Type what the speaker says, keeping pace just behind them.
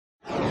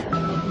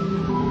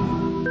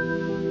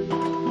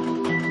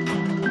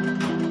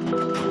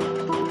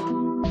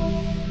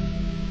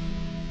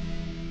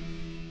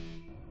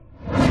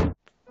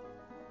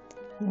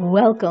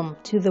Welcome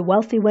to the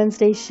Wealthy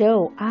Wednesday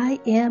show.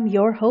 I am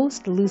your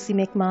host, Luci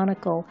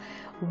McMonagle.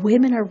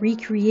 Women are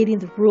recreating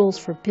the rules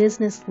for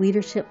business,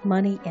 leadership,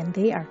 money, and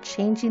they are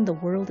changing the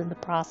world in the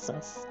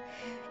process.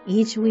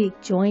 Each week,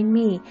 join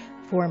me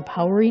for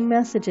empowering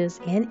messages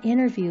and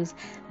interviews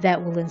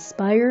that will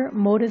inspire,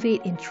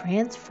 motivate, and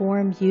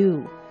transform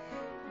you.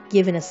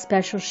 Giving a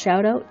special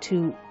shout out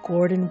to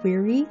Gordon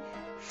Weary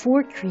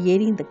for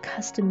creating the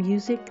custom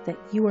music that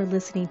you are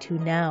listening to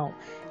now.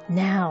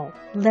 Now,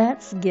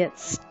 let's get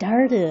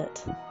started.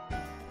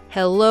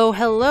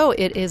 Hello.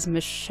 It is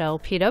Michele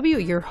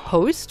PW, your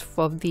host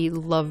of the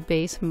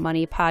Love-Based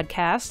Money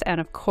podcast, and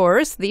of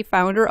course, the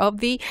founder of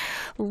the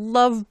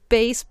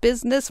Love-Based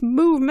Business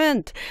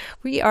Movement.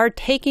 We are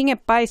taking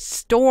it by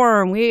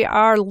storm. We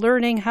are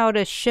learning how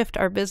to shift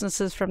our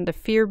businesses from the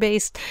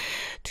fear-based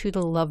to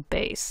the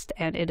love-based,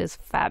 and it is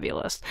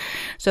fabulous.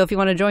 So if you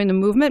want to join the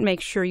movement,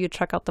 make sure you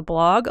check out the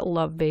blog,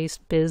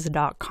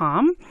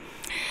 lovebasedbiz.com.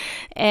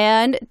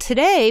 And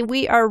today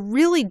we are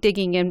really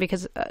digging in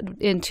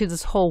into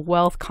this whole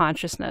wealth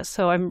consciousness.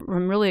 So I'm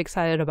really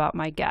excited about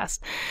my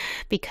guest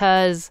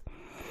because,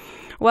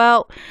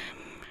 well,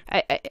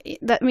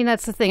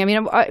 that's the thing. I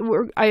mean,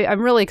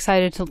 I'm really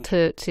excited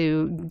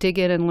to dig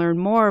in and learn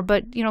more.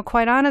 But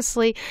quite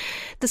honestly,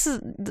 this is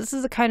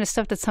the kind of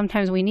stuff that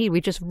sometimes we need.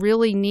 We just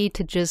really need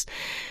to just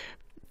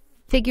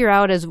figure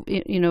out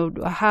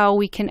how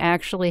we can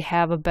actually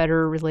have a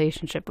better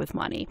relationship with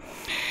money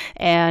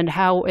and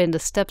the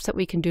steps that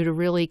we can do to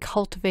really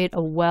cultivate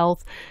a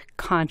wealth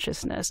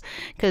consciousness,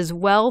 because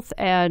wealth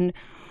and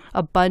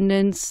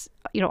abundance,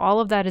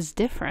 all of that is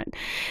different.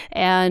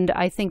 And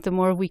I think the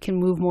more we can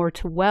move more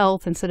to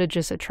wealth instead of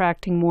just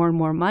attracting more and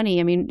more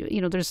money. I mean,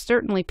 there's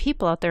certainly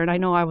people out there, and I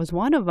know I was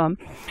one of them,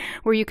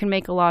 where you can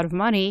make a lot of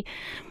money,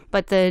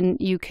 but then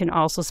you can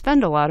also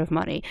spend a lot of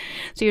money.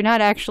 So you're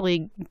not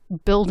actually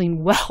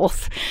building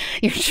wealth.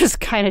 You're just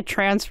kind of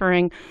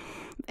transferring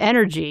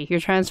energy. You're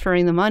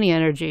transferring the money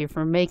energy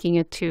from making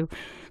it to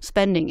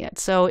spending it.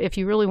 So if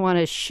you really want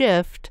to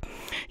shift,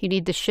 you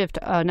need to shift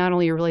not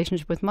only your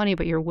relationship with money,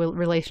 but your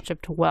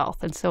relationship to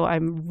wealth. And so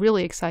I'm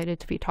really excited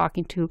to be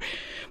talking to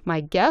my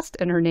guest,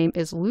 and her name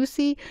is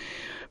Luci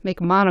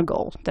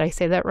McMonagle. Did I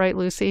say that right,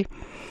 Luci?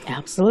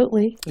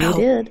 Absolutely. You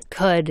did.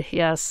 Good.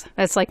 Yes.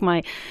 That's like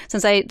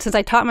since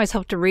I taught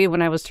myself to read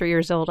when I was 3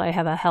 years old, I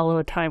have a hell of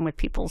a time with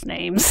people's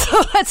names.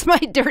 So that's my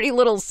dirty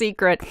little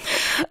secret.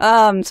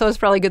 So it's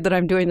probably good that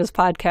I'm doing this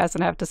podcast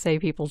and I have to say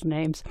people's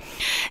names.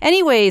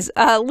 Anyways,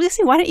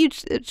 Luci, why don't you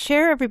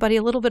share everybody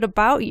a little bit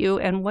about you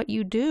and what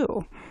you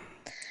do?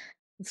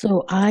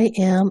 So I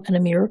am a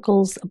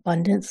Miracles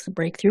Abundance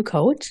Breakthrough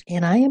Coach,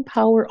 and I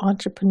empower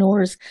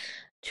entrepreneurs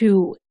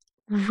to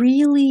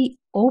really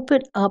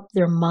open up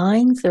their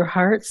minds, their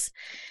hearts,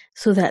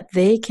 so that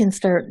they can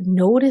start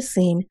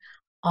noticing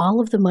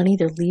all of the money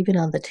they're leaving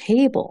on the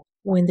table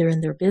when they're in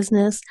their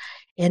business,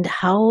 and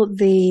how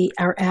they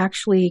are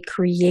actually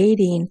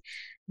creating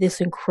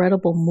this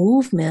incredible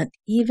movement,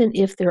 even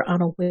if they're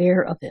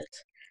unaware of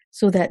it,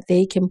 so that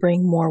they can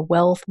bring more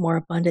wealth, more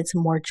abundance,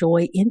 and more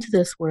joy into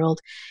this world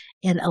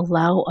and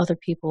allow other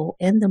people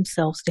and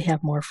themselves to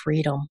have more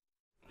freedom.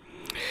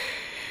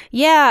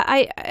 Yeah,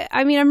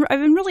 I've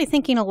been really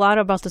thinking a lot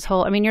about this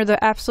whole, you're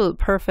the absolute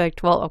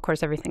perfect, well, of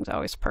course, everything's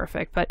always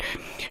perfect, but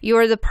you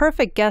are the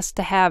perfect guest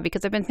to have,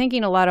 because I've been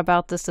thinking a lot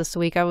about this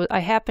week. I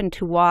happened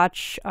to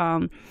watch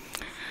a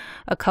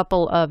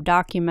couple of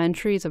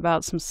documentaries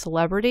about some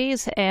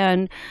celebrities,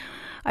 and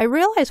I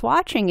realized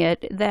watching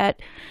it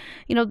that,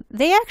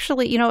 they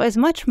actually, as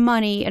much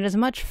money and as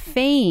much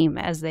fame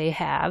as they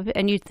have,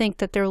 and you'd think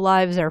that their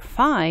lives are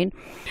fine,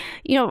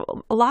 a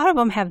lot of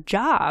them have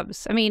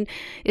jobs. I mean,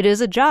 it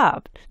is a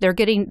job.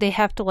 They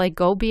have to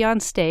go be on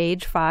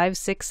stage 5,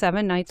 6,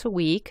 7 nights a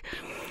week.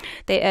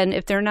 And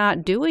if they're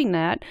not doing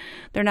that,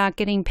 they're not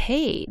getting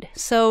paid.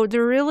 So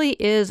there really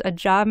is a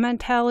job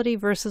mentality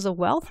versus a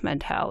wealth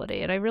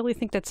mentality. And I really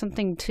think that's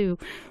something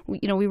we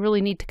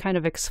really need to kind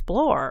of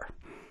explore.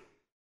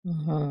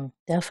 Mm-hmm.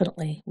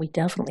 Definitely. We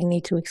definitely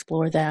need to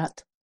explore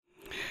that.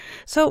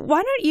 So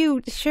why don't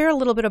you share a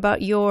little bit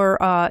about your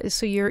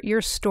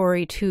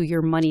story too,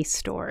 your money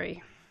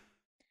story?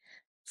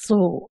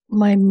 So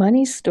my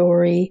money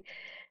story,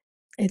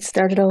 it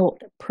started out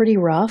pretty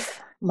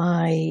rough.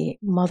 My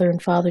mother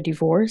and father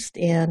divorced,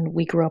 and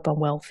we grew up on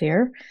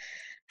welfare.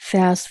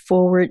 Fast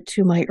forward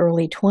to my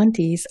early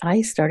 20s,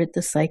 I started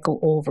the cycle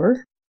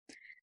over.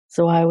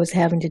 So I was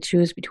having to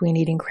choose between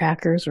eating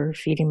crackers or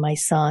feeding my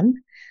son.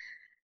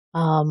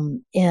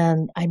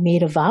 And I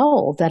made a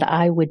vow that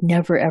I would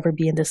never, ever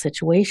be in this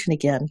situation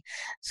again.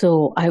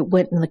 So I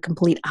went in the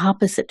complete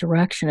opposite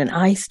direction, and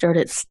I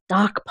started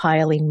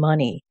stockpiling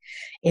money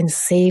and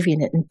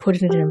saving it and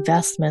putting it in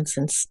investments.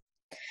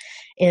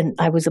 And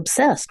I was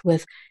obsessed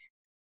with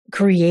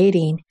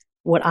creating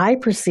what I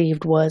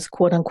perceived was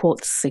quote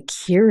unquote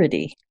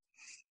security.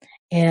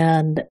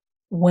 And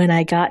when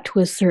I got to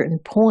a certain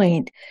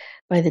point,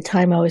 by the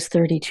time I was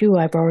 32,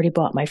 I've already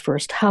bought my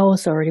first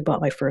house, already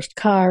bought my first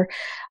car.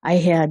 I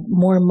had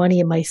more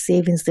money in my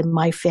savings than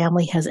my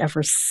family has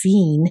ever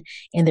seen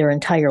in their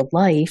entire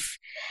life.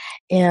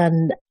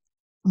 And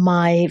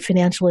my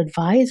financial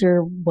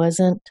advisor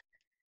wasn't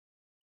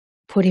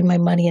putting my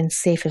money in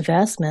safe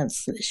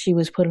investments. She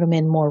was putting them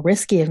in more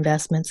risky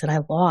investments, and I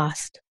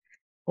lost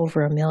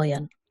over $1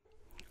 million.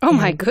 Oh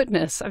my And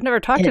goodness. I've never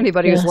talked to it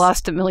anybody who's just,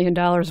 lost $1 million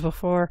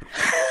before.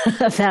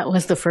 that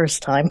was the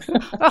first time.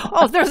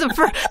 Oh,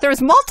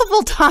 there's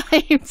multiple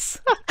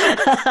times.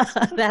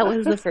 That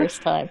was the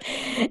first time.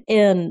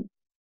 And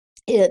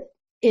it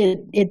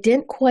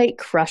didn't quite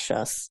crush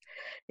us.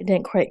 It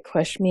didn't quite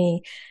crush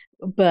me,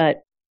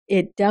 but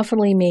it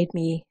definitely made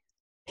me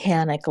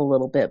panic a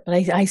little bit.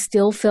 But I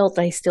still felt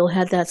I still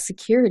had that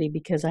security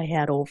because I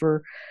had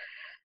over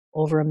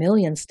 $1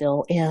 million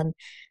still. And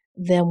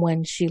then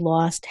when she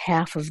lost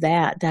half of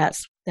that,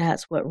 that's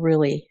what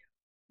really,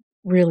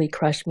 really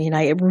crushed me. And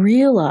I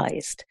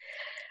realized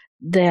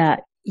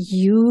that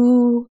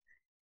you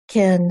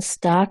can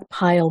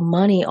stockpile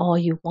money all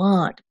you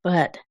want,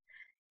 but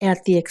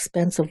at the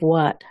expense of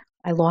what?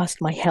 I lost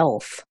my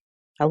health.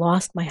 I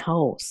lost my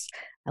house.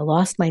 I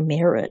lost my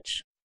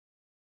marriage.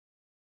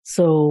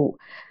 So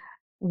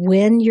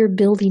when you're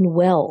building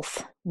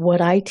wealth,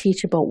 what I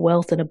teach about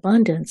wealth and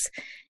abundance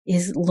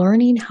is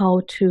learning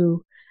how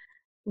to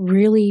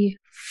really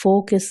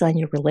focus on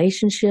your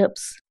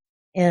relationships,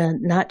 and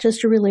not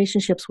just your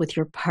relationships with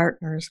your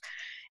partners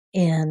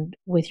and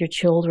with your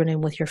children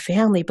and with your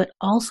family, but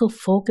also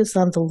focus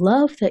on the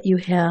love that you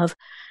have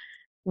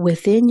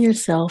within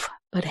yourself,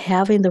 but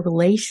having the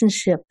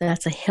relationship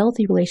that's a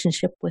healthy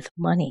relationship with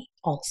money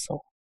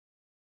also.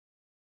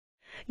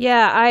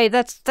 Yeah,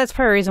 that's part of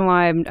the reason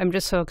why I'm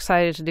just so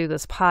excited to do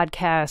this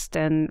podcast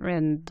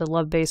and the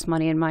Love Based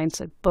Money and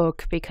Mindset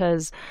book,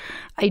 because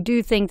I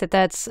do think that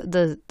that's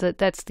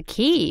the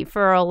key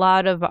for a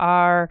lot of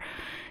our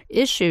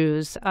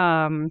issues.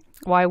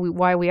 Why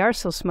we are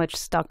so much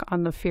stuck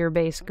on the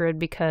fear-based grid,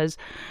 because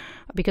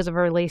of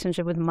our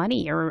relationship with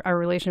money, or our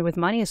relationship with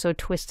money is so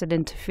twisted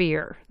into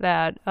fear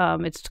that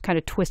it's kind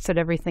of twisted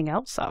everything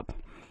else up.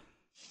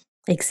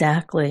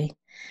 Exactly.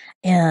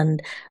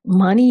 And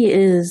money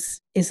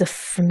is a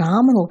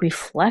phenomenal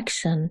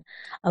reflection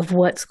of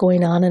what's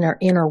going on in our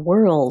inner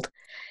world.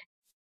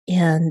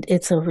 And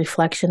it's a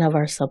reflection of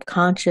our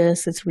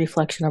subconscious. It's a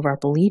reflection of our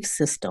belief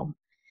system.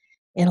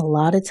 And a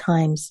lot of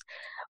times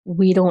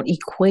we don't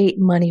equate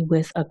money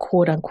with a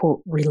quote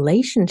unquote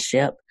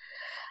relationship.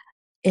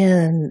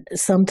 And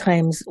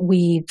sometimes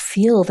we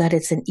feel that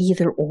it's an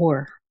either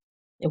or.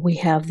 We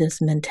have this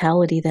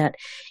mentality that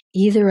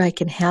either I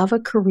can have a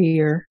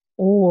career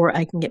or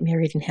I can get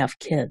married and have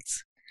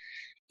kids.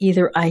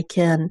 Either I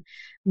can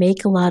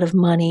make a lot of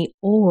money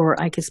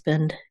or I can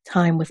spend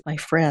time with my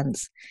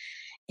friends.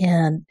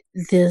 And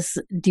this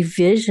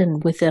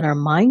division within our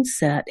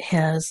mindset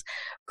has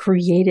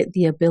created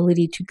the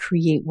ability to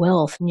create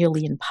wealth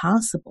nearly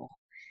impossible.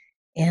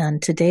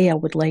 And today I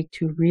would like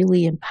to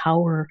really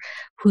empower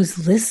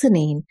who's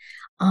listening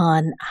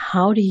on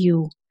how do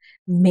you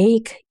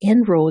make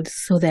inroads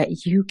so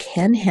that you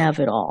can have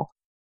it all.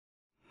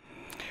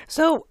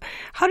 So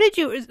how did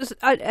you,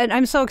 and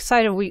I'm so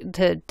excited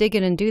to dig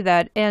in and do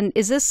that. And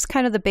is this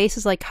kind of the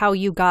basis, like how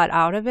you got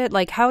out of it?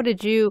 Like, how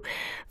did you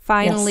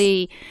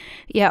finally,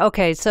 yes. Yeah,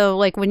 okay. So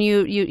like when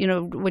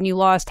when you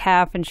lost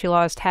half and she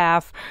lost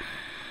half,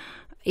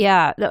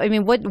 yeah. I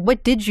mean,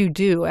 what did you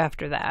do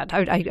after that?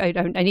 I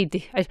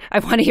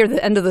want to hear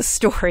the end of the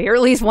story, or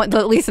at least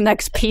the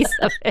next piece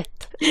of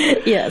it.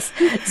 Yes.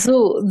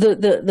 So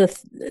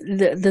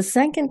the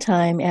second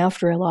time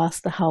after I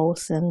lost the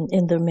house and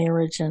in the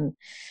marriage and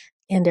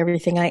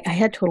everything, I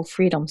had total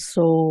freedom.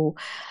 So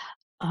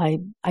I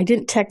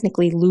didn't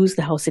technically lose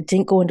the house. It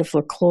didn't go into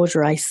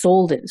foreclosure. I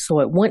sold it, so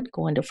it wouldn't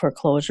go into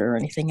foreclosure or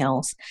anything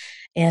else.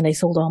 And I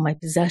sold all my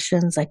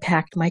possessions. I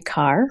packed my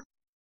car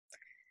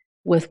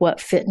with what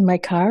fit in my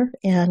car,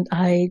 and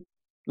I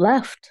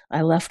left.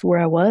 I left where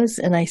I was,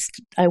 and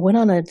I went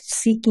on a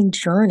seeking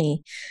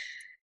journey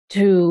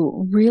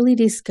to really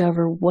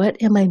discover,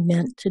 what am I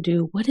meant to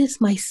do? What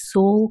is my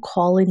soul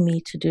calling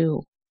me to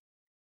do?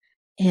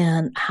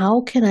 And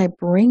how can I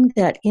bring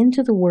that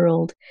into the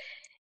world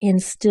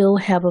and still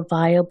have a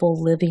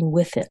viable living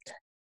with it?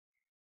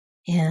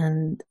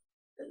 And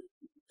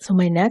so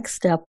my next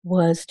step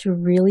was to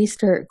really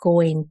start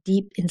going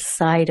deep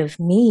inside of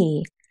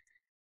me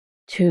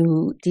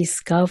to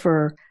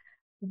discover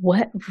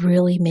what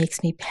really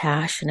makes me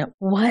passionate,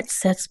 what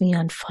sets me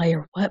on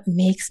fire, what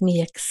makes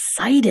me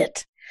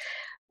excited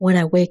when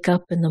I wake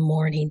up in the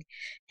morning,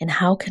 and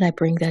how can I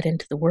bring that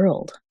into the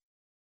world?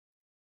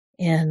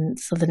 And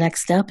so the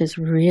next step is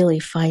really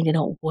finding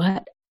out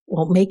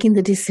making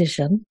the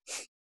decision,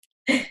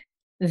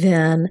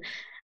 then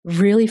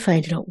really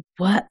finding out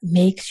what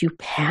makes you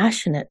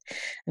passionate.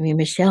 I mean,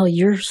 Michele,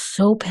 you're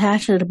so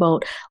passionate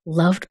about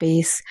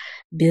love-based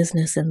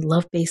business and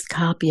love-based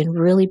copy and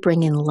really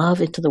bringing love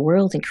into the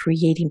world and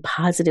creating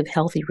positive,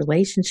 healthy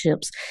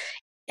relationships.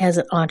 as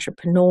an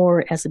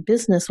entrepreneur, as a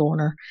business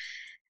owner.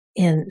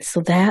 And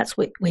so that's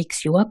what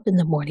wakes you up in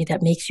the morning,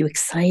 that makes you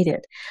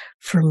excited.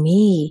 For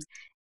me,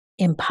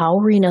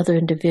 empowering other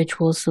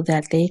individuals so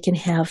that they can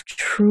have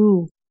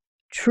true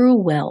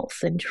wealth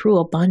and true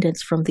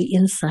abundance from the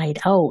inside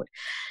out,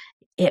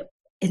 it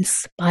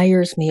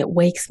inspires me, it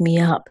wakes me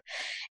up.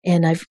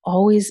 And I've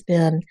always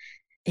been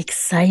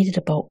excited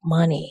about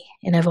money,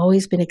 and I've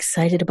always been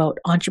excited about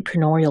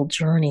entrepreneurial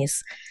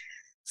journeys.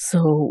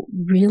 So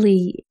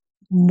really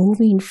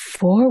moving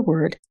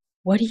forward,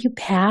 what are you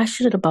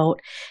passionate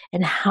about,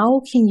 and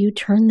how can you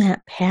turn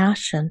that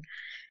passion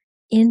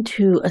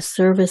into a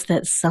service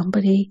that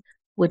somebody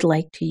would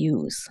like to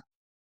use?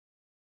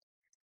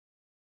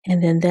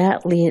 And then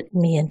that led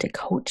me into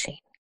coaching,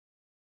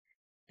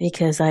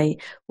 because I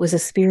was a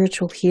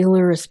spiritual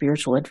healer, a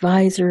spiritual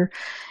advisor,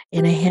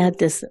 and I had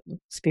this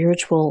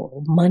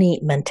spiritual money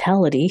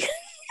mentality.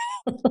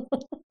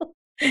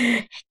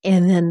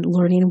 And then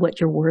learning what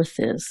your worth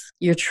is,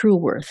 your true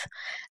worth,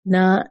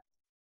 not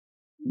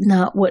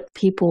what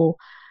people,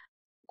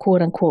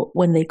 quote unquote,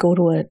 when they go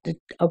to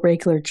a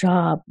regular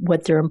job,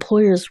 what their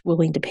employer's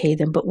willing to pay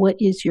them, but what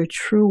is your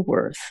true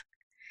worth?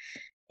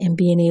 And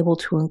being able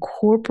to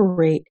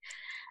incorporate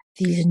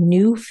these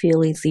new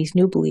feelings, these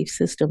new belief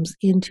systems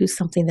into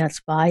something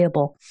that's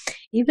viable,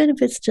 even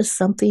if it's just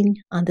something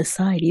on the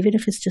side, even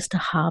if it's just a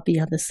hobby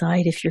on the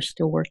side, if you're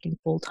still working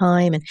full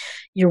time and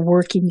you're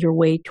working your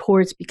way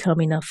towards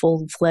becoming a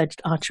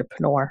full-fledged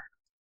entrepreneur.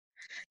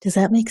 Does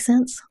that make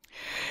sense?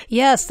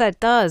 Yes, that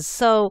does.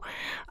 So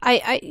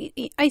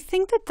I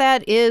think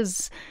that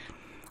is,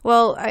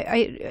 well,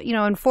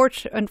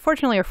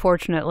 unfortunately or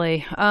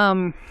fortunately,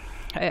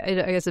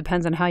 I guess it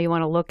depends on how you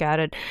want to look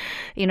at it.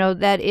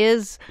 That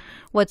is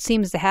what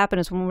seems to happen,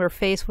 is when we're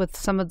faced with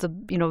some of the,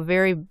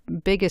 very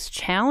biggest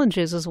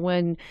challenges, is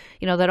when,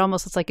 that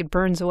almost looks like it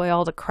burns away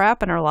all the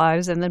crap in our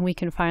lives. And then we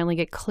can finally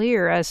get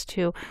clear as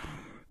to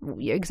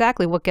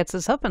exactly what gets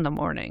us up in the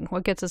morning,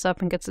 what gets us up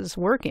and gets us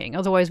working.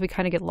 Otherwise, we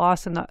kind of get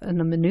lost in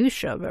the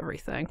minutia of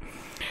everything.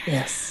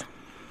 Yes.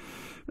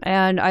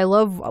 And I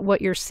love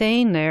what you're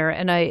saying there,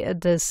 and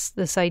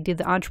this idea,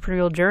 the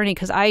entrepreneurial journey,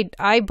 because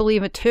I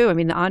believe it too. I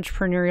mean, the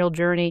entrepreneurial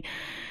journey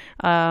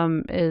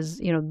is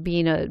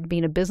being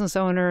a business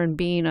owner and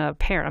being a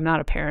parent. I'm not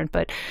a parent,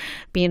 but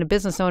being a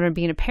business owner and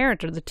being a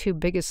parent are the two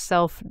biggest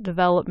personal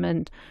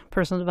development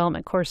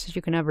courses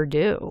you can ever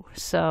do.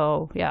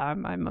 So yeah,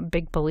 I'm a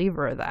big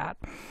believer of that,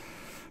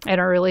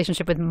 and our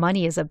relationship with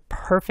money is a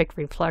perfect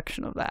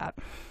reflection of that.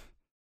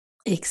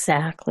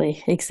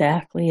 Exactly.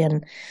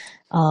 And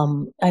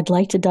I'd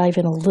like to dive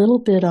in a little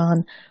bit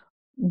on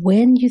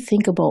when you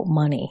think about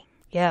money.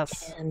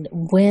 Yes. And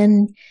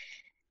when,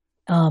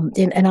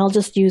 and I'll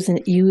just use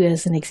you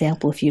as an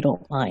example, if you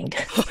don't mind.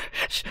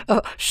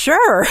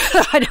 Sure.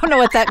 I don't know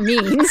what that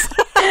means.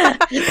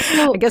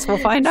 I guess we'll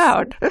find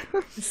out.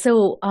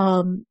 So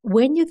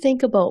when you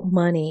think about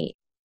money,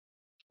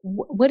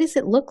 what does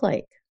it look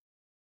like?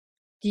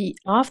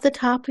 Off the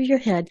top of your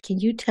head,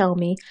 can you tell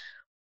me,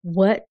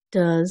 what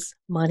does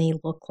money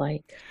look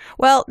like?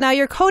 Well, now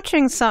you're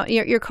coaching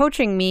you're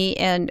coaching me,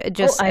 and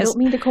just I don't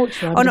mean to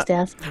coach you. I'm just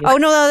asking you. Oh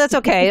no, that's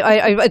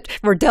okay.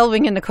 We're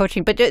delving into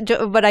coaching, but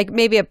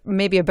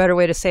maybe a better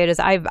way to say it is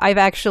I've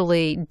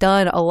actually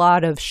done a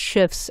lot of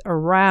shifts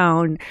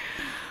around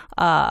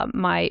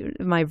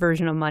my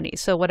version of money.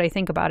 So what I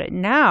think about it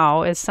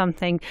now is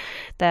something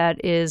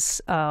that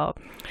is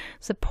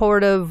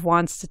supportive,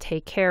 wants to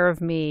take care of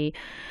me.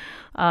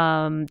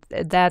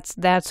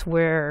 That's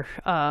where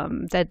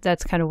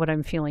that's kind of what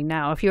I'm feeling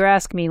now. If you were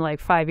asking me like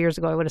 5 years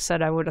ago, I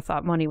would have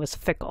thought money was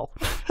fickle.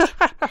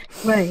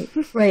 Right.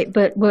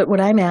 But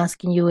what I'm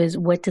asking you is,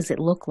 what does it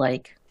look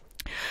like?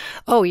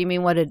 Oh, you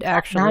mean what it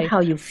actually? Not how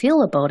you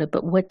feel about it,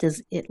 but what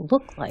does it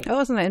look like? Oh,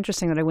 isn't that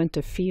interesting that I went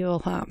to feel?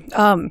 Huh?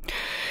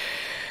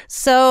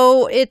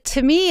 So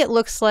to me, it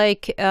looks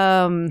like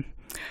I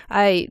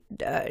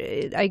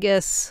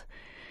guess.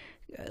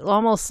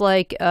 Almost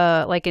like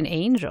an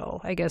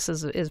angel, I guess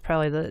is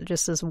probably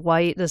just this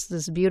white,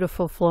 this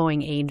beautiful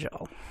flowing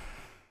angel.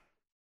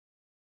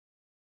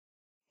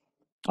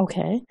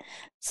 Okay.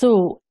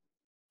 So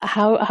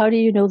how do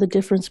you know the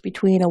difference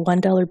between a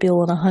 $1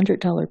 bill and a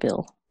 $100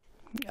 bill?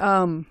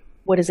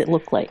 What does it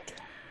look like?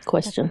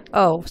 Question.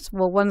 Oh,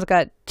 well, one's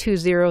got 2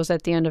 zeros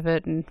at the end of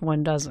it and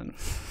one doesn't.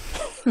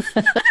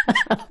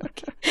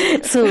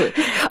 Okay. So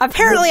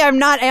apparently I'm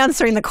not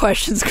answering the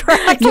questions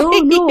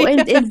correctly. No,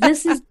 and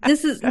this is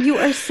you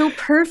are so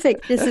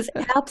perfect. This is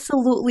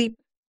absolutely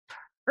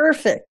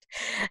perfect,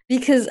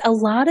 because a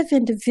lot of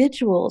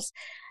individuals,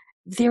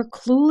 they're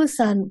clueless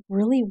on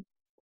really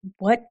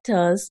what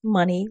does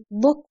money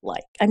look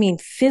like? I mean,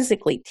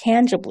 physically,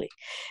 tangibly.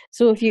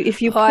 So if you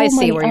pull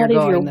money out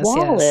of your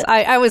wallet, yes.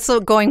 I was still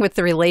going with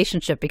the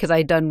relationship, because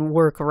I'd done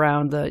work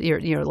around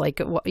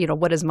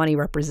what does money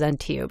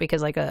represent to you?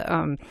 Because like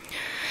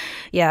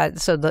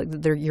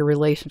your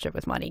relationship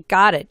with money.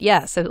 Got it.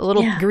 Yes, a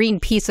little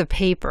green piece of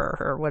paper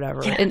or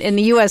whatever. Yes. In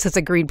the U.S., it's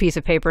a green piece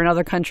of paper. In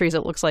other countries,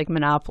 it looks like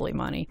Monopoly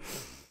money.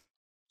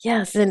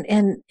 Yes,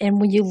 and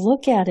when you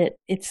look at it,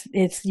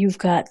 it's you've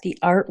got the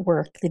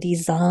artwork, the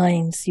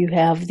designs, you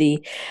have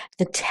the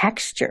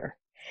texture,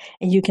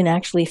 and you can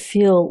actually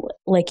feel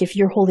like if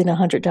you're holding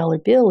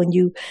 $100 bill and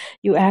you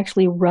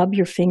actually rub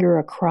your finger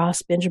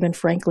across Benjamin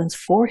Franklin's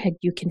forehead,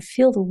 you can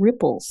feel the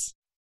ripples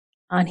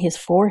on his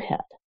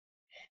forehead.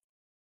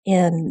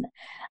 And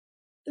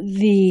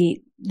the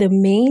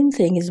main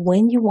thing is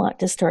when you want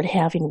to start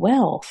having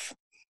wealth,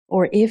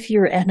 or if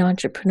you're an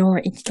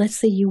entrepreneur, let's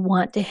say you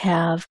want to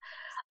have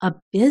a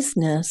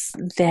business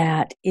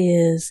that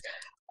is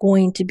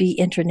going to be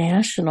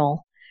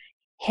international,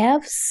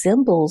 have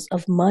symbols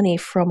of money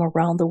from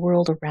around the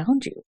world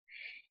around you.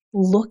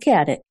 Look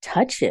at it,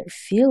 touch it,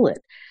 feel it,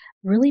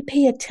 really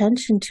pay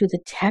attention to the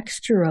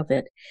texture of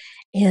it,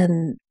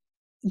 and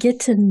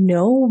get to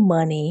know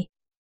money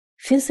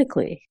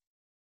physically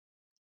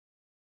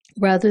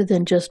rather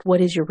than just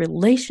what is your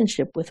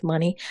relationship with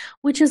money,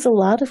 which is a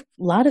lot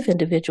of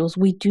individuals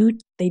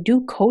they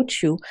do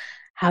coach you.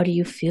 How do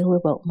you feel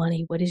about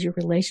money? What is your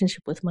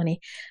relationship with money?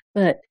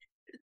 But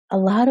a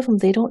lot of them,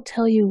 they don't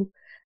tell you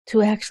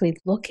to actually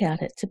look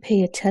at it, to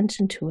pay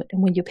attention to it.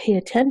 And when you pay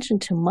attention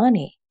to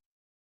money,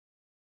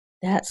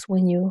 that's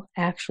when you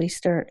actually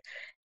start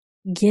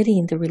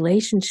getting the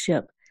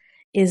relationship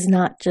is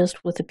not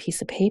just with a piece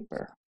of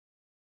paper.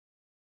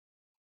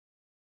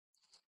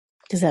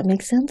 Does that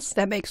make sense?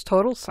 That makes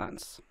total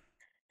sense.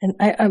 And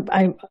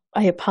I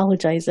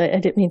apologize. I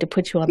didn't mean to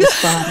put you on the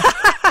spot.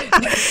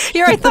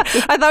 Here, I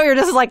thought we were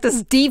just like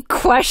this deep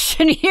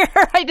question here.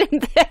 I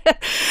didn't,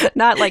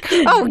 not like,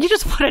 oh, you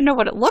just want to know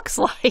what it looks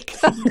like.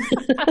 Just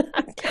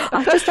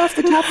off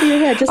the top of your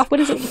head, just what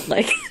does it look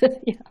like?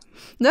 Yeah.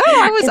 No,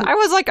 I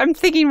was like, I'm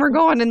thinking we're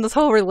going in this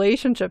whole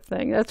relationship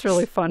thing. That's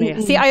really funny.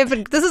 Mm-hmm.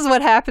 See, this is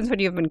what happens when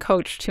you've been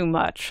coached too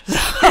much. So.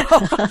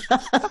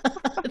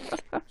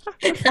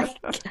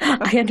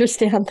 I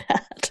understand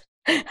that.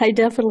 I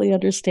definitely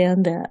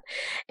understand that.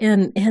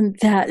 And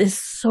that is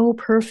so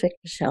perfect,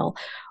 Michele,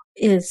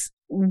 is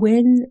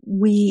when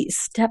we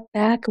step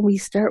back and we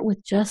start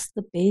with just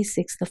the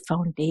basics, the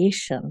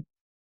foundation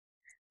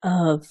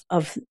of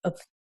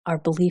our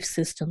belief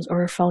systems,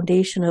 or a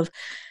foundation of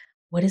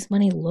what does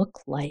money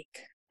look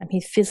like? I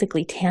mean,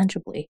 physically,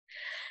 tangibly.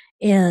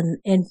 And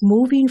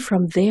moving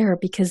from there,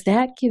 because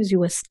that gives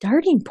you a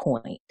starting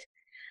point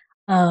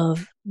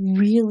of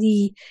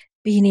really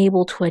being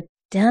able to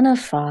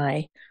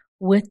identify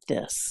with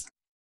this.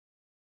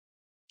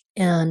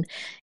 And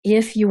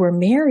if you were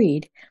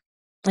married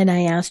and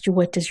I asked you,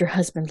 what does your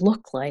husband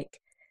look like?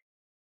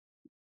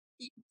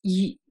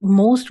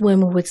 Most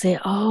women would say,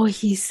 oh,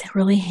 he's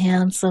really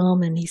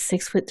handsome and he's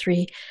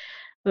 6'3".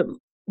 But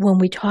when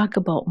we talk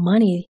about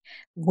money,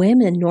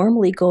 women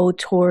normally go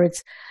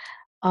towards,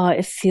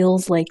 it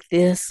feels like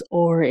this,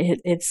 or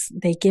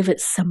they give it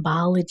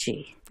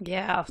symbology.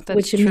 Yeah, that's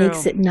which true.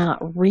 Makes it not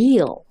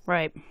real.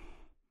 Right.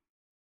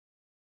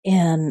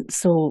 And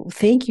so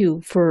thank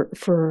you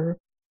for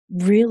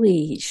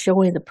really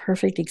showing the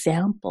perfect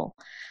example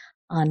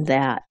on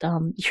that.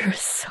 You're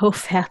so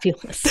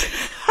fabulous.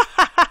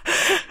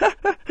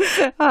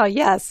 Oh,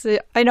 yes.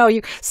 I know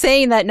you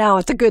saying that now.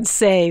 It's a good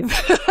save.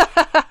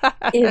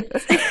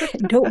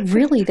 No,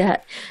 really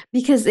that,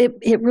 because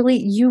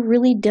you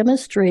really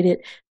demonstrated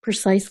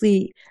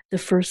precisely the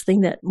first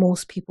thing that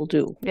most people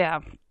do.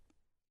 Yeah.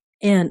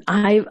 And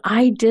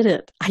I did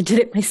it. I did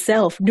it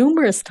myself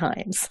numerous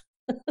times.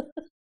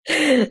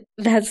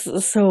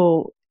 That's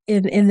so,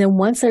 and then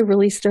once I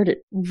really started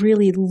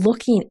really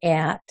looking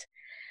at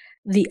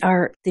the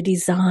art, the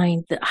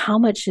design, how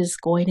much is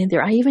going in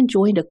there. I even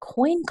joined a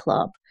coin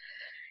club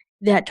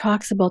that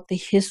talks about the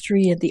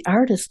history and the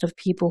artist of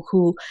people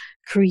who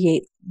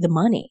create the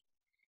money.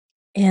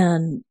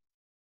 And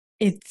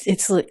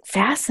it's like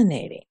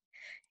fascinating.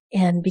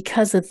 And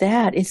because of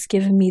that, it's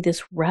given me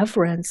this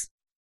reverence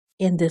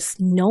and this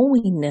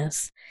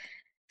knowingness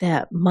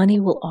that money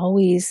will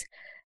always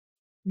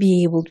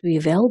be able to be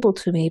available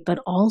to me, but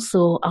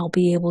also I'll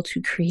be able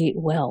to create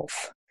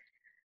wealth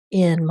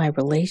in my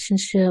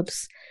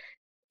relationships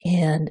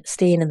and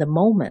staying in the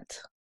moment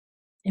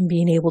and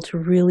being able to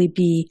really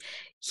be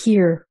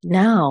here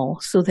now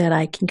so that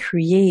I can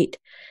create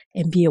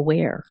and be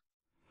aware.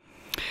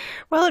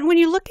 Well, and when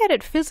you look at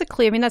it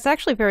physically, I mean, that's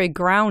actually very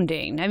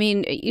grounding. I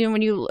mean, you know,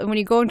 when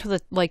you go into the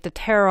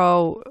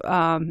tarot,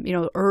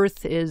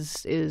 Earth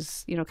is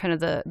kind of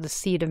the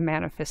seed of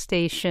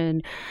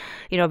manifestation,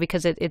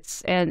 because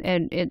it's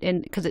and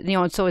because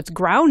and so it's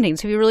grounding.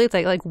 So if you really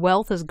think like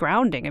wealth is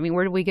grounding. I mean,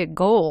 where do we get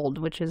gold,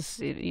 which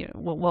is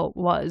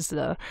was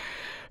the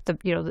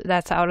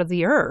that's out of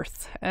the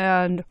earth.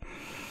 And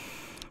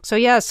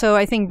so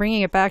I think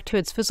bringing it back to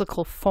its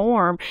physical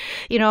form,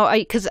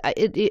 because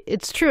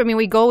it's true. I mean,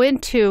 we go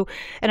into,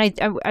 and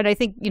I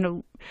think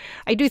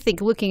I do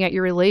think looking at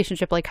your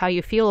relationship, like how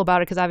you feel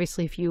about it, because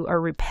obviously if you are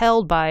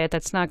repelled by it,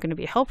 that's not going to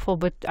be helpful.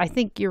 But I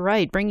think you're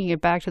right. Bringing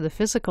it back to the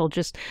physical,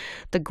 just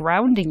the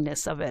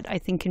groundingness of it, I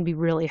think can be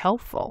really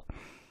helpful.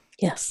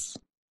 Yes.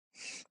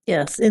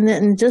 Yes, and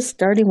then just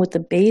starting with the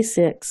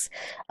basics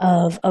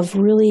of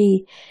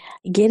really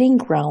getting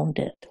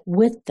grounded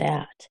with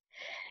that.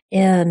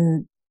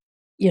 And,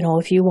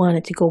 if you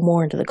wanted to go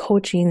more into the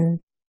coaching,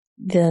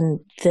 then,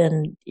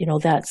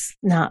 that's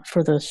not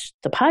for the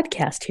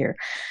podcast here.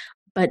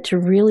 But to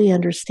really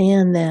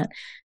understand that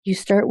you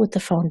start with the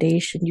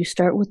foundation, you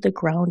start with the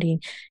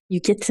grounding, you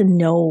get to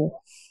know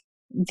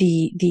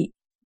the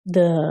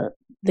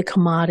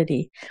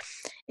commodity.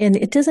 And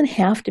it doesn't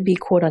have to be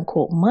quote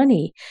unquote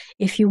money.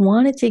 If you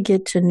wanted to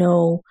get to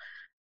know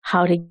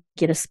how to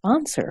get a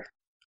sponsor,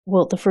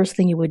 well, the first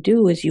thing you would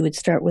do is you would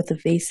start with the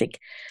basic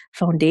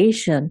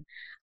foundation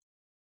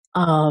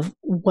of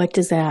what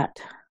does that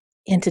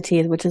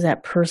entity, what does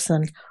that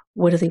person,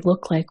 what do they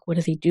look like? What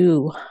do they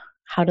do?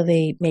 How do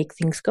they make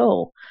things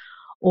go?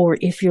 Or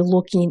if you're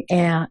looking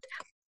at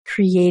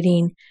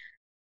creating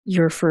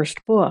your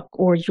first book,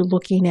 or you're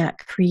looking at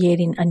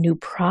creating a new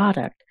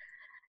product,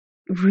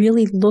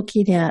 really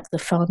looking at the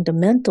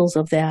fundamentals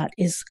of that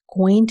is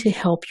going to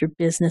help your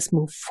business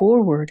move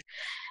forward,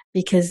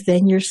 because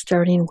then you're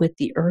starting with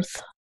the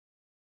earth,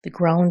 the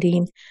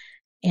grounding,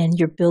 and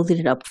you're building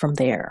it up from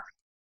there.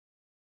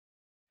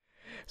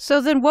 So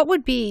then what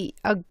would be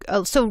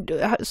so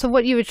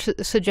what you would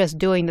suggest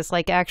doing is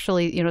like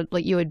actually,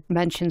 like you had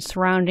mentioned,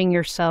 surrounding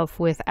yourself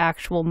with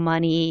actual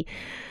money,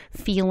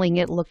 feeling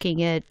it, looking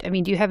it. I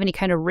mean, do you have any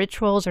kind of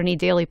rituals or any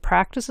daily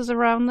practices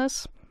around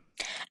this?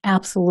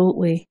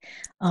 Absolutely.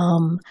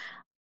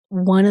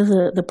 One of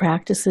the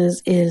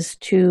practices is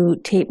to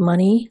tape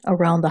money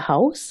around the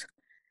house.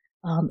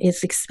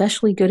 It's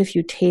especially good if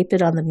you tape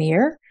it on the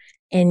mirror.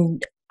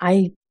 And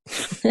I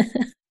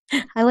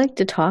I like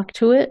to talk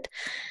to it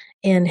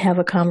and have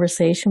a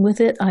conversation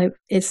with it.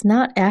 It's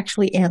not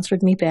actually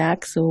answered me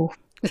back, so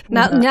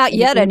not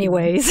yet,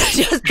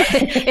 anyways.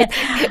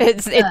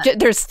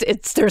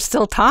 There's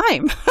still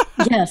time.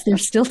 Yes,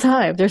 there's still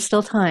time. There's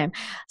still time.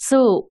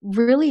 So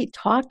really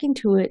talking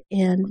to it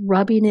and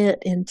rubbing it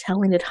and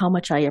telling it how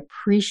much I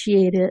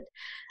appreciate it.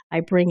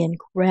 I bring in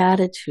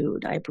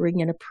gratitude. I bring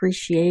in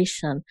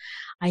appreciation.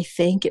 I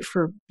thank it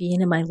for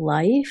being in my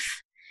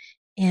life.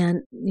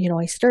 And,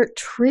 I start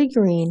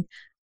triggering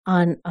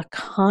on a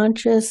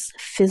conscious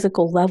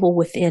physical level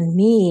within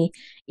me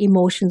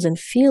emotions and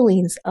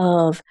feelings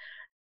of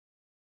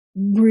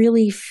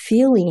really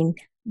feeling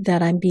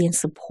that I'm being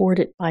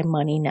supported by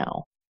money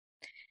now.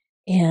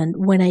 And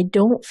when I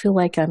don't feel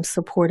like I'm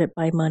supported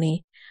by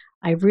money,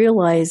 I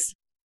realize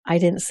I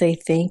didn't say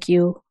thank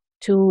you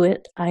to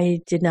it. I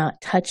did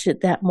not touch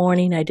it that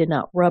morning. I did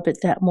not rub it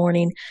that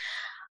morning.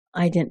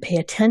 I didn't pay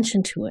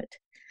attention to it.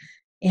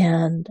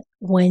 And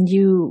when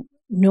you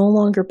no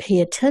longer pay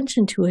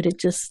attention to it, it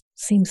just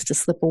seems to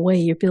slip away.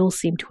 Your bills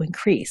seem to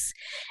increase.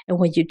 And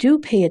when you do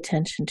pay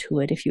attention to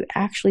it, if you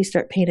actually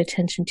start paying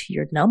attention to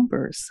your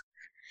numbers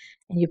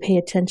and you pay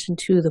attention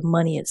to the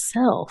money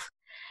itself,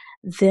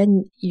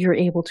 then you're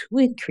able to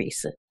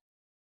increase it.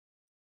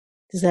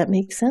 Does that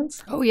make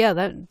sense? Oh yeah,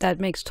 that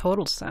makes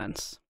total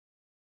sense.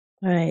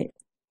 Right.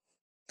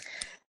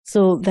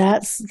 So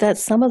that's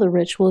some of the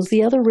rituals.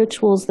 The other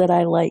rituals that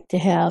I like to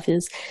have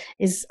is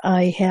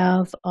I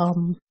have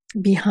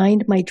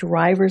behind my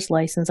driver's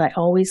license, I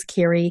always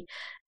carry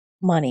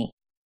money.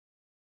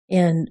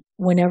 And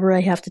whenever I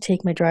have to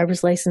take my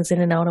driver's license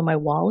in and out of my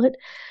wallet,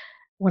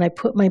 when I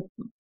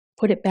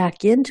put it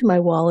back into my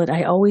wallet,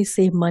 I always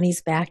say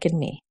money's backing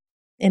me.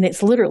 And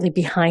it's literally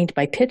behind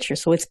my picture,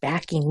 so it's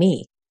backing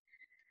me.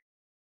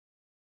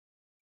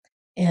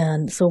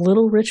 And so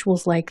little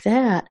rituals like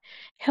that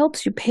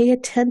helps you pay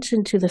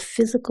attention to the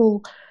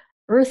physical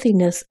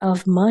earthiness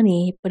of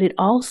money, but it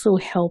also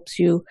helps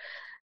you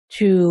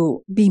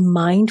to be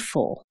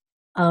mindful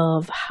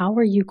of how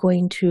are you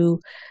going to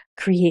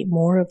create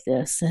more of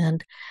this.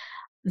 And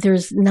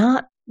there's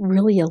not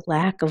really a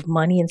lack of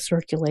money in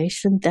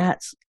circulation.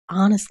 That's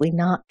honestly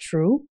not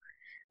true.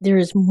 There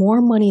is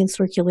more money in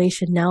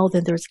circulation now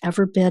than there's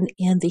ever been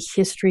in the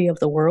history of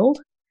the world.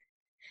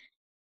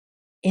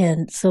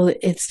 And so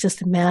it's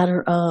just a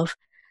matter of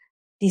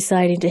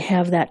deciding to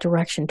have that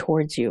direction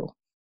towards you.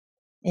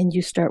 And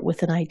you start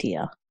with an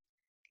idea.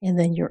 And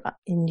then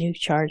you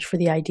charge for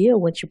the idea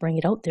once you bring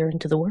it out there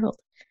into the world,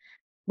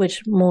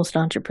 which most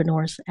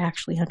entrepreneurs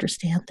actually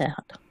understand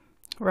that.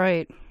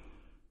 Right.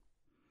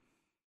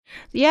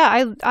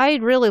 Yeah, I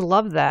really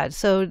love that.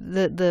 So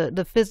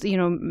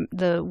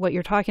the what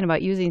you're talking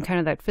about, using kind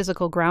of that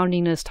physical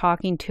groundiness,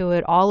 talking to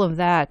it, all of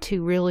that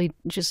to really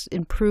just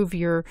improve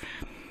your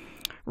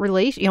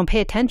relation,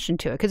 pay attention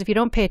to it. Because if you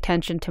don't pay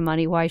attention to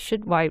money, why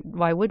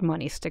would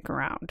money stick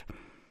around?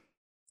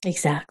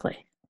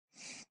 Exactly.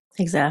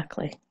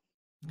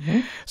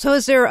 Mm-hmm. So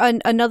is there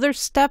another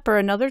step or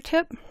another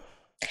tip?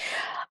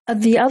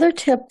 The other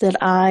tip that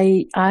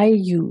I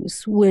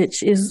use,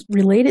 which is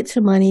related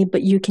to money,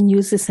 but you can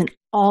use this in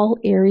all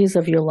areas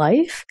of your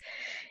life.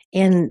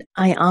 And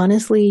I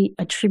honestly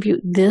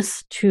attribute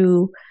this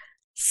to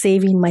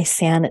saving my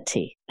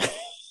sanity.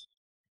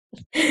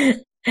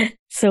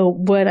 So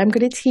what I'm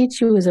going to teach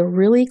you is a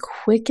really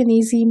quick and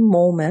easy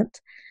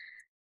moment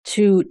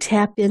to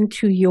tap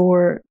into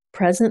your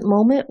present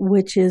moment,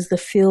 which is the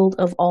field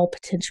of all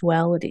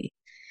potentiality.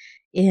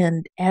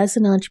 And as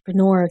an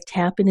entrepreneur,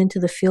 tapping into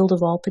the field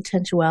of all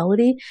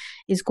potentiality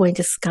is going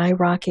to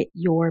skyrocket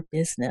your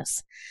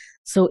business.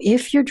 So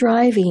if you're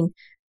driving,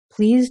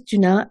 please do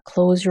not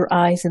close your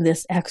eyes in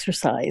this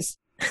exercise.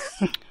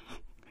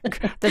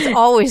 That's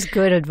always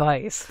good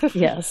advice.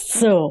 Yes.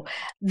 So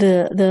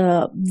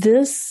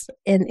this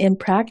and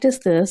practice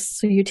this.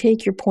 So you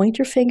take your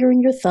pointer finger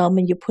and your thumb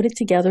and you put it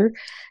together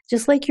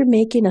just like you're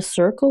making a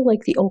circle,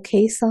 like the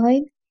OK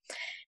sign,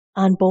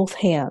 on both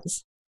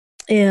hands.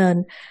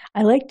 And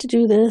I like to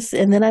do this,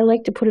 and then I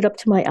like to put it up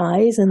to my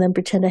eyes and then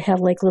pretend I have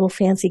like little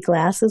fancy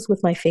glasses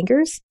with my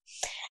fingers.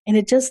 And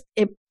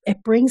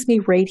it brings me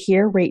right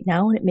here, right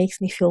now, and it makes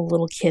me feel a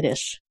little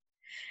kiddish.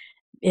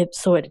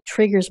 So it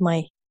triggers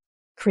my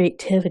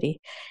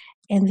creativity.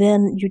 And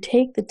then you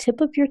take the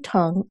tip of your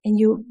tongue and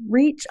you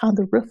reach on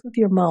the roof of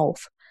your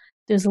mouth.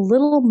 There's a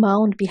little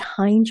mound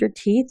behind your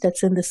teeth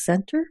that's in the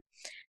center.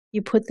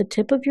 You put the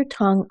tip of your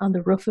tongue on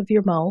the roof of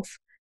your mouth,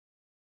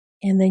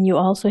 and then you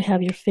also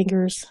have your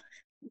fingers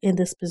in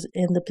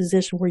the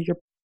position where your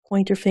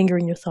pointer finger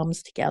and your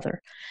thumbs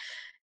together.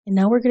 And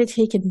now we're going to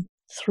take in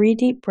 3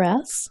 deep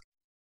breaths.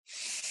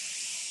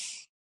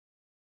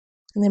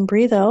 And then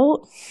breathe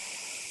out.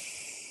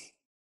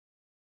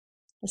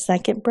 A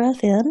second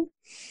breath in.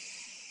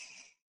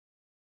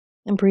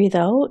 And breathe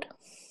out.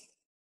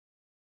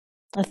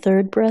 A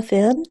third breath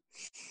in.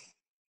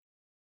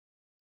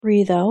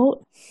 Breathe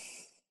out.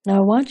 Now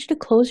I want you to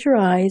close your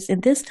eyes,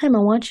 and this time I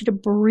want you to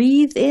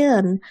breathe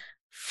in,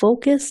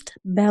 focused,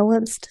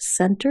 balanced,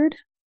 centered.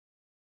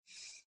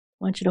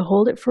 I want you to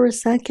hold it for a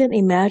second.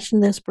 Imagine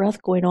this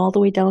breath going all the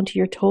way down to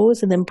your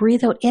toes, and then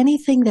breathe out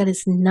anything that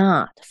is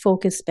not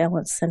focused,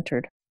 balanced,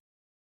 centered.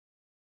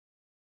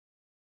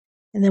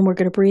 And then we're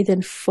going to breathe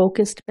in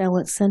focused,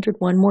 balanced, centered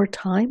one more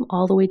time,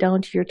 all the way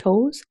down to your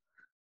toes.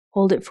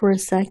 Hold it for a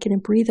second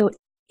and breathe out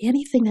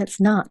anything that's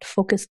not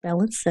focused,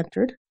 balanced,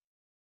 centered.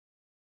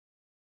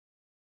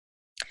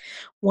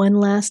 One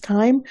last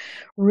time,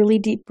 really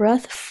deep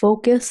breath,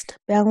 focused,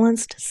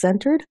 balanced,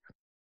 centered.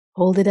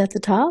 Hold it at the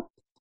top.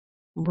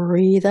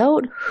 Breathe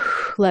out.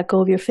 Let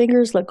go of your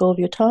fingers, let go of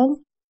your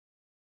tongue.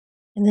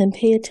 And then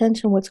pay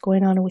attention to what's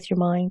going on with your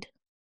mind.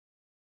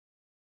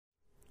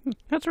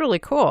 That's really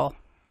cool.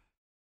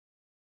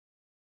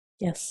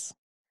 Yes.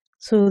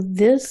 So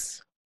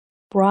this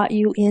brought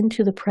you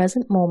into the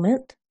present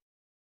moment.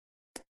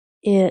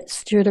 It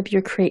stirred up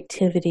your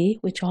creativity,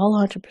 which all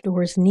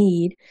entrepreneurs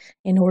need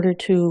in order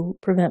to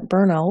prevent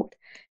burnout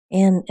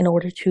and in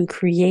order to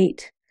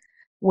create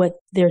what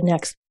their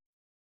next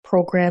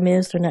program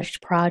is, their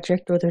next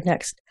project, or their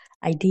next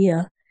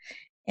idea.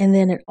 And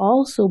then it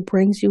also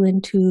brings you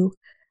into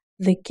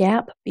the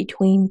gap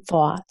between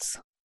thoughts.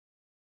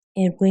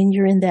 And when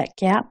you're in that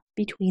gap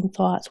between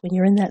thoughts, when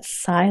you're in that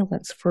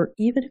silence for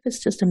even if it's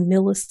just a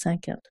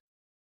millisecond,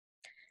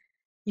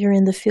 you're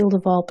in the field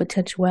of all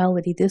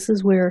potentiality. This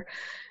is where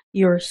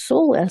your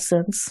soul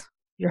essence,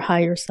 your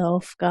higher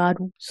self, God,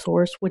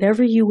 source,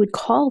 whatever you would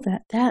call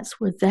that, that's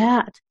where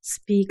that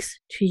speaks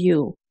to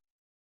you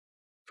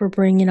for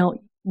bringing out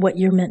what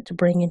you're meant to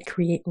bring and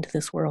create into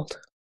this world.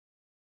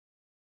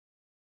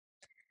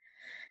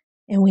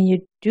 And when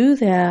you do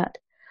that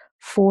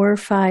 4,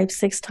 5,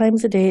 6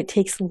 times a day, it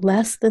takes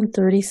less than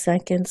 30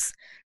 seconds.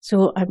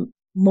 So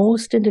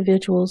most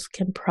individuals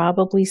can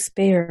probably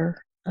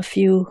spare a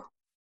few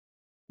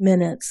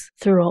minutes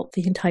throughout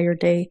the entire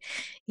day.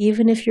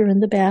 Even if you're in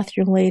the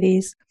bathroom,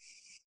 ladies,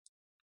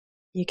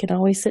 you can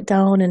always sit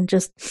down and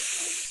just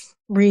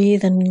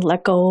breathe and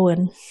let go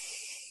and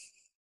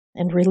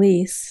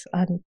release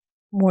on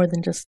more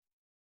than just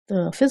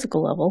the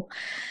physical level.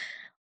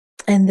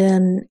 And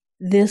then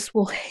this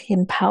will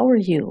empower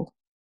you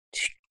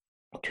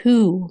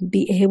to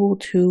be able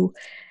to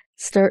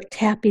start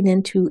tapping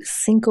into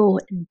synco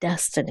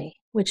destiny,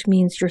 which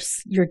means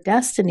your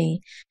destiny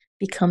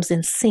becomes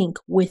in sync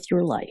with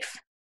your life.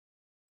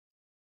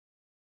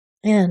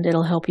 And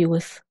it'll help you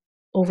with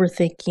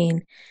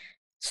overthinking,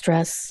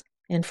 stress,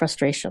 and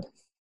frustration.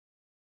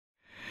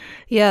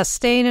 Yeah,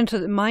 staying into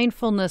the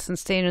mindfulness and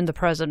staying in the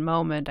present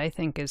moment, I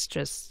think, is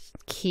just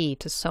key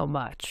to so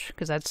much,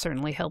 because that's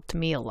certainly helped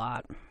me a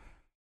lot.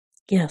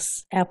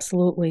 Yes,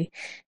 absolutely.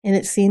 And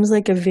it seems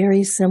like a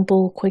very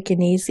simple, quick,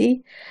 and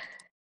easy.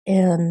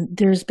 And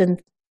there's been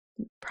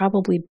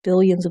probably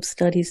billions of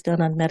studies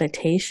done on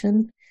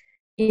meditation.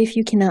 If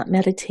you cannot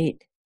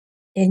meditate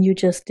and you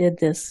just did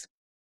this,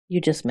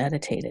 you just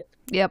meditated.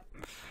 Yep.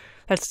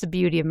 That's the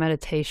beauty of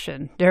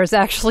meditation. There's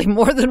actually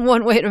more than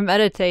one way to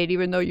meditate,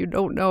 even though you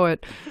don't know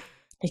it.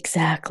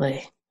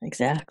 Exactly.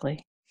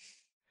 Exactly.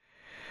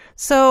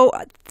 So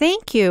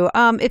thank you.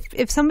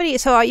 If somebody,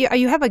 so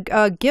you have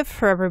a gift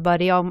for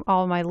everybody,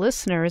 all my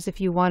listeners, if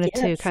you wanted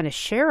to kind of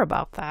share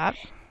about that.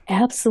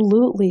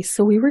 Absolutely.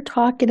 So we were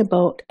talking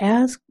about,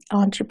 as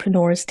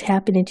entrepreneurs,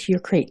 tapping into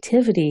your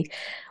creativity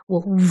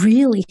will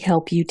really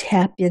help you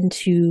tap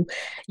into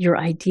your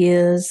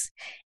ideas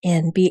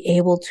and be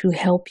able to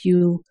help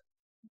you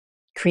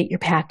create your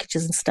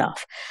packages and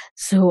stuff.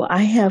 So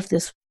I have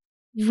this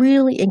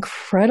really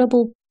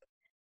incredible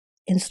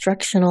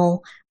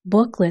instructional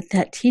booklet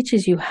that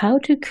teaches you how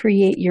to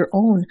create your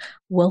own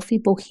wealthy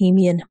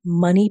bohemian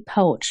money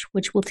pouch,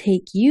 which will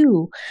take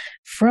you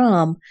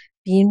from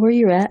being where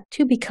you're at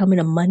to becoming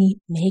a money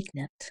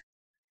magnet.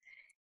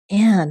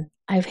 And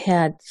I've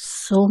had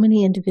so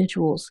many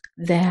individuals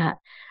that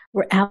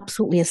were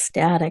absolutely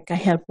ecstatic. I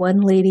had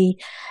one lady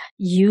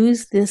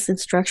use this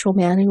instructional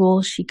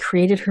manual. She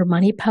created her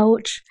money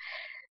pouch.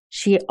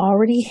 She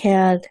already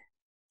had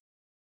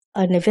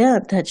an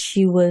event that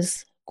she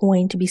was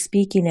going to be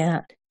speaking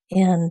at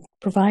and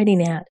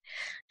providing at.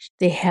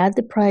 They had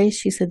the price.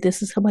 She said,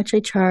 "This is how much I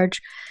charge."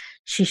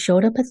 She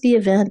showed up at the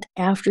event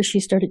after she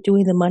started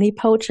doing the money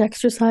pouch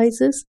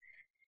exercises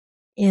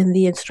and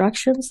the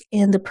instructions,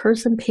 and the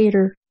person paid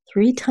her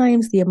 3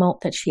 times the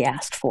amount that she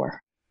asked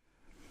for.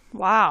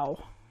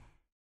 Wow.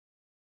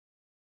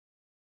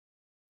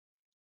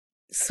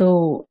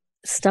 So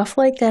stuff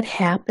like that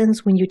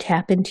happens when you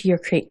tap into your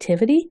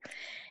creativity.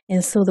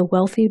 And so the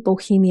Wealthy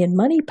Bohemian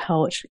Money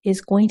Pouch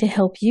is going to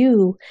help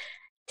you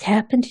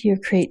tap into your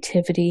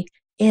creativity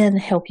and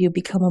help you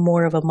become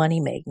more of a money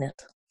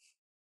magnet.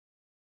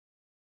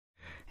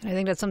 And I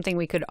think that's something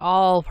we could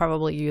all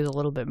probably use a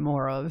little bit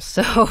more of.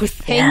 So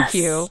thank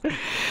you.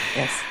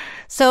 Yes.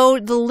 So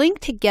the link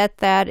to get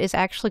that is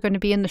actually going to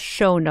be in the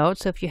show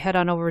notes. So if you head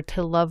on over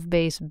to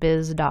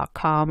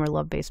lovebasebiz.com or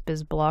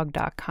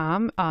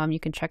lovebaseBizblog.com, you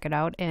can check it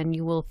out and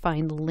you will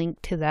find the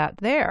link to that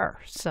there.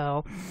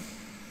 So,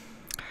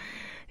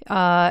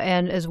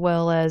 and as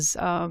well as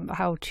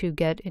how to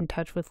get in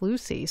touch with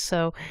Luci.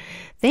 So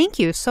thank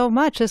you so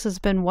much. This has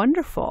been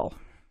wonderful.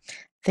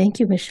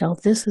 Thank you, Michelle.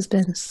 This has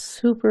been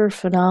super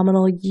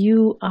phenomenal.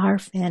 You are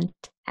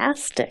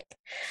fantastic.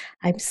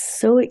 I'm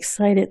so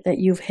excited that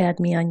you've had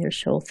me on your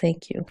show.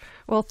 Thank you.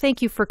 Well,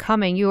 thank you for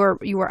coming. You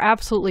are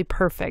absolutely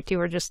perfect.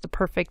 You are just the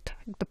perfect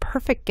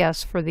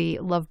guest for the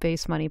Love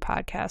Based Money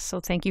podcast.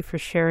 So thank you for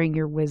sharing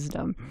your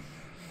wisdom.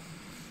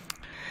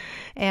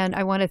 And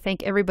I want to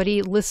thank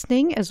everybody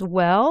listening as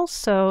well.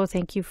 So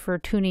thank you for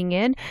tuning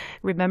in.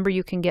 Remember,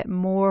 you can get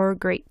more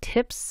great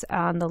tips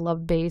on the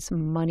Love Based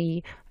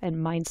Money and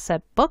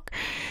Mindset book.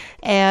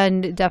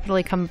 And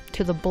definitely come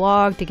to the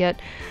blog to get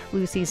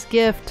Luci's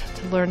gift,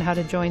 to learn how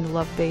to join the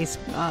Love Based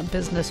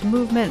business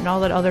movement and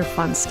all that other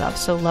fun stuff.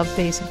 So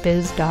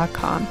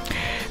lovebasebiz.com.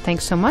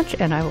 Thanks so much,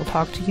 and I will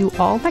talk to you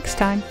all next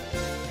time.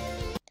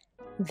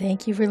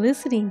 Thank you for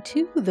listening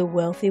to the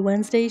Wealthy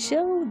Wednesday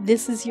Show.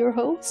 This is your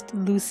host,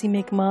 Luci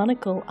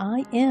McMonagle.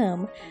 I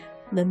am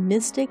the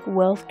Mystic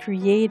Wealth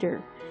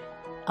Creator,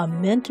 a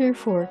mentor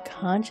for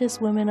conscious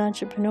women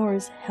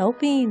entrepreneurs,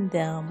 helping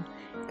them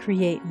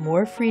create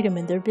more freedom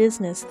in their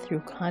business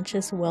through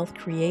conscious wealth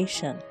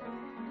creation.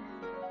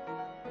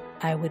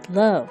 I would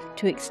love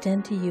to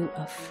extend to you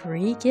a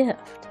free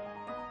gift.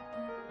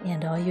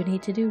 And all you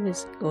need to do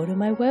is go to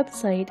my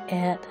website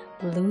at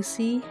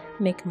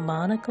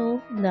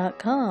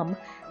lucimcmonagle.com.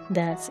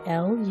 That's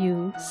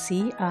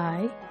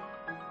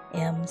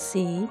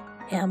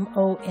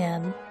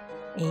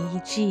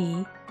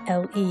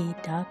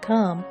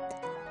LuciMcmonagle.com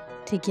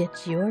to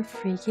get your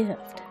free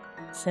gift.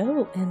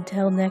 So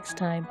until next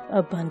time,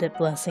 abundant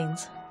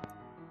blessings.